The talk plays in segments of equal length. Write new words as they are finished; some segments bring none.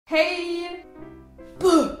Hej!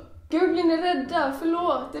 Gud, blir ni rädda?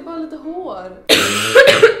 Förlåt, det är bara lite hår.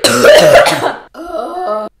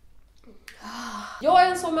 Jag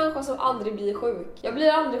är en sån människa som aldrig blir sjuk. Jag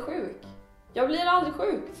blir aldrig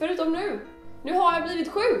sjuk. Förutom nu. Nu har jag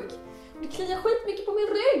blivit sjuk. Det kliar skitmycket på min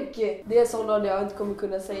rygg. Det är sådana där jag inte kommer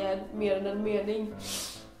kunna säga mer än en mening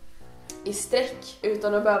i sträck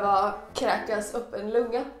utan att behöva kräkas upp en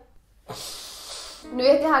lunga. Nu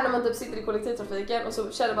vet jag här när man typ sitter i kollektivtrafiken och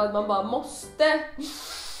så känner man att man bara måste.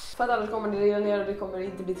 För att annars kommer det rinna ner och det kommer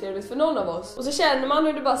inte bli trevligt för någon av oss. Och så känner man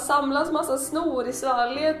hur det bara samlas massa snor i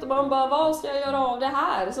svalget och man bara, vad ska jag göra av det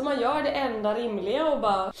här? Så man gör det enda rimliga och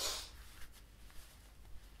bara...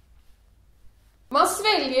 Man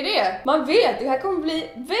sväljer det. Man vet, det här kommer bli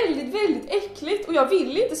väldigt, väldigt äckligt. Och jag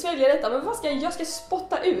vill inte svälja detta. Men vad ska jag ska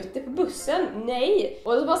spotta ut det på bussen? Nej.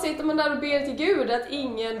 Och så bara sitter man där och ber till Gud att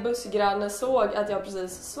ingen bussgranne såg att jag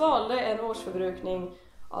precis svalde en årsförbrukning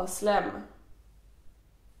av slem.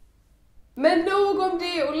 Men nog om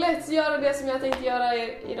det och lätt göra det som jag tänkte göra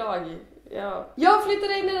idag. Ja. Jag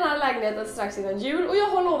flyttade in i den här lägenheten strax innan jul och jag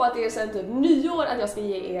har lovat er sen typ nyår att jag ska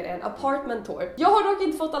ge er en apartment tour. Jag har dock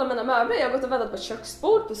inte fått alla mina möbler, jag har gått och väntat på ett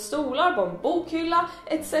köksbord, på stolar, på en bokhylla,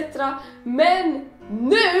 etc. Men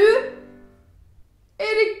nu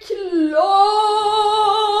är det klart!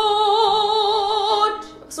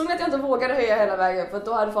 Såg ni att jag inte vågade höja hela vägen för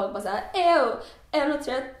då hade folk bara såhär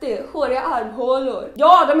 1,30, håriga armhålor.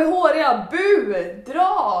 Ja, de är håriga,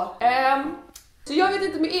 dra! Så jag vet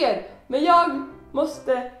inte med er, men jag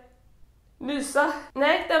måste nysa.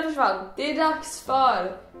 Nej, den försvann. Det är dags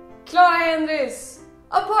för Clara Henrys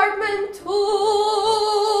apartment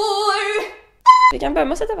tour! Vi kan börja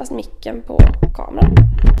med att sätta fast micken på kameran.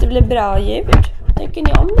 Det blir bra ljud. Tycker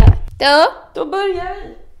ni om det? Ja, då börjar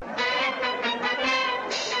vi.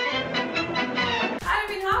 Här är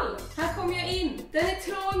min hall. Här kommer jag in. Den är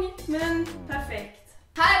trång, men perfekt.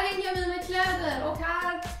 Här hänger jag mina kläder och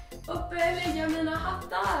här uppe lägger jag mina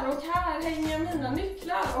hattar och här hänger jag mina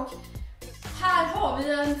nycklar och här har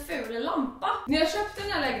vi en ful lampa. När jag köpte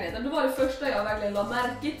den här lägenheten, då var det första jag verkligen la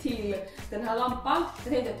märke till den här lampan.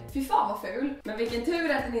 Jag tänkte, fy fan vad ful. Men vilken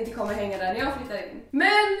tur att den inte kommer hänga där när jag flyttar in.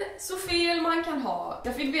 Men så fel man kan ha.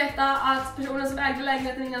 Jag fick veta att personen som ägde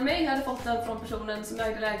lägenheten innan mig hade fått den från personen som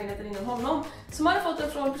ägde lägenheten innan honom. Som hade fått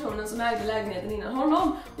den från personen som ägde lägenheten innan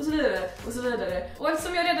honom. Och så vidare, och så vidare. Och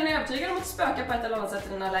eftersom jag redan är övertygad om att spöka på ett eller annat sätt i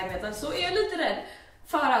den här lägenheten så är jag lite rädd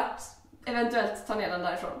för att eventuellt ta ner den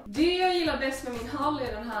därifrån. Det jag gillar bäst med min hall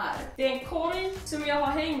är den här. Det är en korg som jag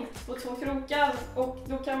har hängt på 2 krokar och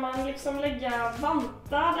då kan man liksom lägga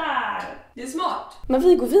vantar där. Det är smart. Men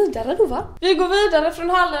vi går vidare då, va? Vi går vidare från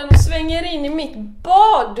hallen och svänger in i mitt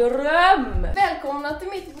badrum. Välkomna till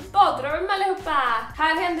mitt badrum allihopa.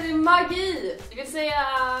 Här händer det magi. Det vill säga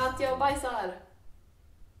att jag bajsar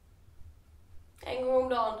en gång om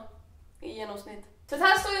dagen i genomsnitt. Så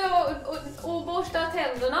här står jag och borstar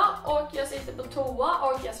tänderna och jag sitter på toa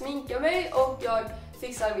och jag sminkar mig och jag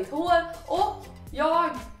fixar mitt hår och jag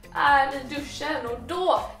är i duschen och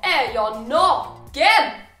då är jag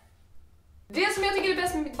naken! Det som jag tycker är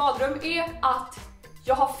bäst med mitt badrum är att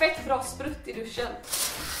jag har fett bra sprutt i duschen.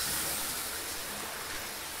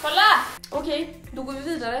 Kolla! Okej, då går vi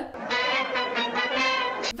vidare.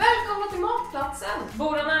 Välkomna till matplatsen!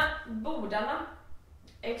 Bordarna.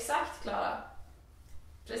 Exakt, Clara.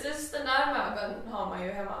 Precis den där möbeln har man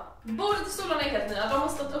ju hemma. Bordet och stolarna är helt nya. De har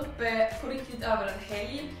stått uppe på riktigt över en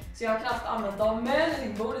helg. Så jag har knappt använt dem.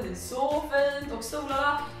 Men bordet är så fint. Och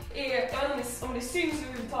stolarna är, jag vet inte om det syns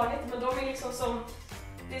överhuvudtaget. Men de är liksom som,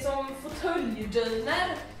 det är som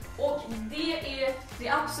fåtöljdöner. Och det är det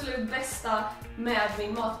absolut bästa med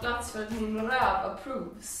min matplats. För att min röv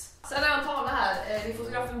approves. Sen har jag en tavla här. Det är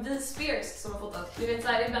fotografen V. Spears som har fotat. Ni vet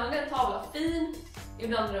såhär, ibland är en tavla fin.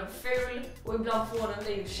 Ibland är den ful och ibland får den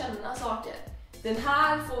dig att känna saker. Den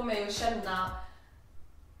här får mig att känna...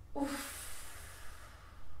 Uff.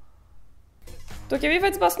 Då kan vi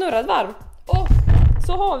faktiskt bara snurra ett varv. Och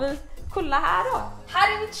så har vi... Kolla här då.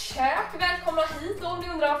 Här är mitt kök. Välkomna hit. Och om ni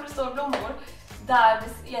undrar varför det står blommor där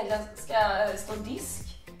det egentligen ska stå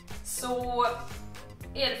disk så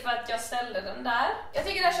är det för att jag ställde den där. Jag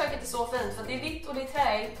tycker det här köket är så fint för det är vitt och det är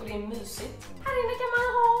träigt och det är mysigt. Här inne kan man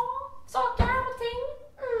ha saker och ting.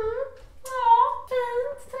 Ja,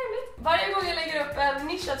 fint, trevligt. Varje gång jag lägger upp en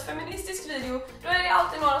nischad feministisk video då är det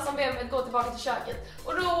alltid några som ber mig att gå tillbaka till köket.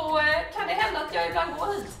 Och då kan det hända att jag ibland går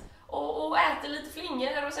hit och äter lite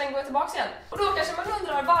flingor och sen går jag tillbaka igen. Och då kanske man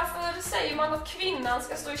undrar varför säger man att kvinnan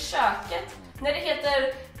ska stå i köket när det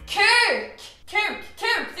heter kuk,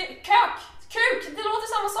 det låter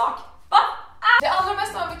samma sak. Va? Det allra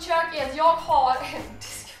bästa av mitt kök är att jag har en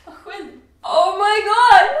diskmaskin. Oh my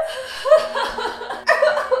god!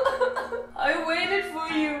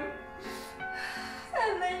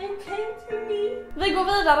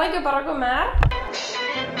 vidare gubbar och gummor.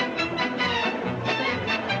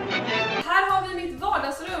 Här har vi mitt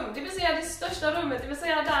vardagsrum, det vill säga det största rummet, det vill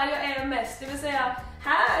säga där jag är mest. Det vill säga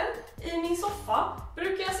här i min soffa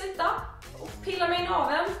brukar jag sitta och pilla mig i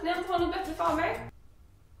naveln när jag inte har något bättre för mig.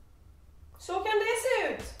 Så kan det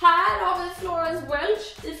se ut. Här har vi Florence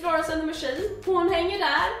Welch i Florence and the Machine. Hon hänger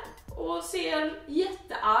där och ser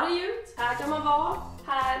jättearg ut. Här kan man vara.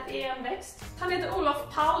 Här är en växt. Han heter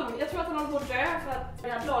Olof Palm. Jag tror att han håller på att dö för att det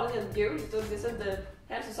här bladet är helt gult och det ser inte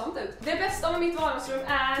hälsosamt ut. Det bästa med mitt vardagsrum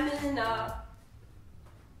är mina...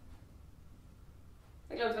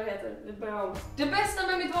 Jag glömde vad det heter. Det bästa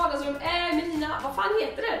med mitt vardagsrum är mina... Vad fan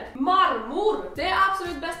heter det? Marmor! Det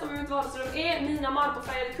absolut bästa med mitt vardagsrum är mina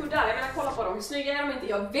marmorfärgade kuddar. Jag vill kolla på dem. Hur snygga är de inte?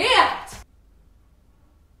 Jag vet!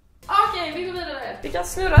 Okej, vi går vidare. Vi kan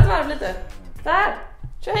snurra ett varv lite. Där!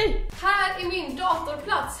 Tjej! Här är min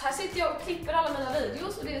datorplats. Här sitter jag och klipper alla mina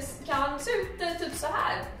videos och det kan se ut typ så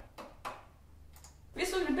här.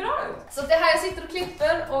 Visst såg det bra ut? Så det här jag sitter och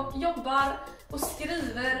klipper och jobbar och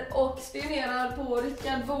skriver och spionerar på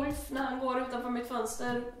Rickard Wolff när han går utanför mitt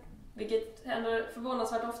fönster. Vilket händer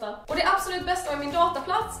förvånansvärt ofta. Och det absolut bästa med min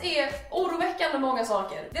dataplats är oroväckande många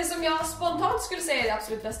saker. Det som jag spontant skulle säga är det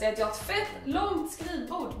absolut bästa är att jag har ett fett långt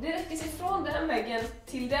skrivbord. Det räcker sig från den väggen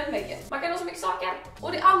till den väggen. Man kan ha så mycket saker.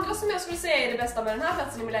 Och det andra som jag skulle säga är det bästa med den här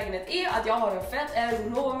platsen i min lägenhet är att jag har en fett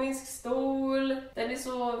ergonomisk stol. Den är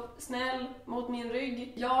så snäll mot min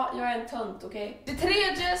rygg. Ja, jag är en tönt, okej? Det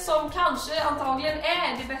tredje som kanske antagligen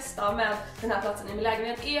är det bästa med den här platsen i min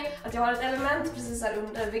lägenhet är att jag har ett element precis här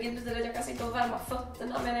under, vilket betyder att jag kan sitta och värma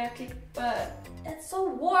fötterna medan jag klipper. It's so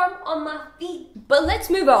warm on my feet. But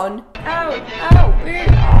let's move on.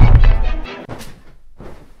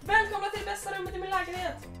 Välkomna till det bästa rummet i min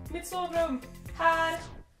lägenhet. Mitt sovrum. Här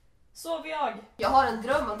sover jag. Jag har en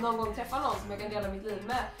dröm att någon gång träffa någon som jag kan dela mitt liv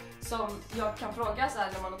med. Som jag kan fråga så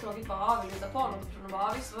här när man har tråkigt bara, vill du ta på något? Och de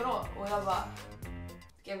bara, visst vadå? Och jag bara,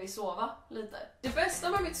 ska vi sova lite? Det bästa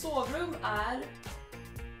med mitt sovrum är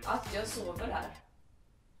att jag sover här.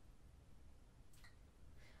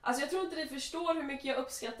 Alltså jag tror inte ni förstår hur mycket jag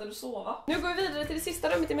uppskattar att sova. Nu går vi vidare till det sista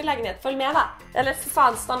rummet i min lägenhet. Följ med va? Eller för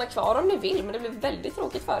fan stanna kvar om ni vill, men det blir väldigt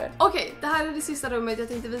tråkigt för er. Okej, det här är det sista rummet jag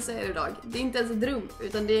tänkte visa er idag. Det är inte ens ett rum,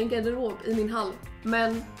 utan det är en garderob i min hall.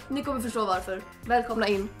 Men ni kommer förstå varför. Välkomna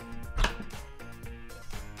in.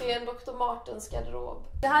 Det är en Dr. Martens garderob.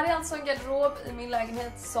 Det här är alltså en garderob i min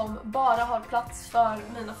lägenhet som bara har plats för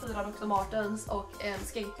mina 4 Dr. Martens och en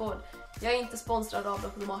skateboard. Jag är inte sponsrad av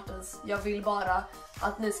Dr. Martens. Jag vill bara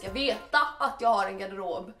att ni ska veta att jag har en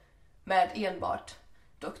garderob med enbart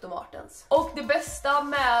Dr. Martens. Och det bästa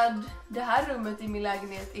med det här rummet i min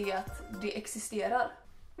lägenhet är att det existerar.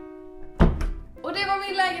 Och det var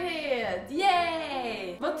min lägenhet!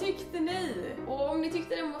 Yay! Vad tyckte ni? Och om ni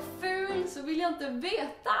tyckte den var ful så vill jag inte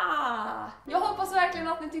veta. Jag hoppas verkligen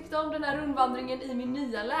att ni tyckte om den här rundvandringen i min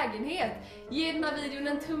nya lägenhet. Ge den här videon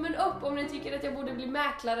en tummen upp om ni tycker att jag borde bli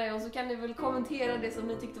mäklare, och så kan ni väl kommentera det som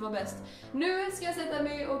ni tyckte var bäst. Nu ska jag sätta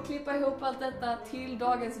mig och klippa ihop allt detta till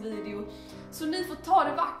dagens video. Så ni får ta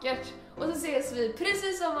det vackert, och så ses vi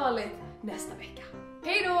precis som vanligt nästa vecka.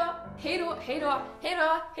 Hej då, hej då, hej då, hej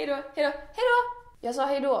då, hej då, hej då, hej då. Jag sa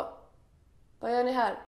hej då. Vad gör ni här?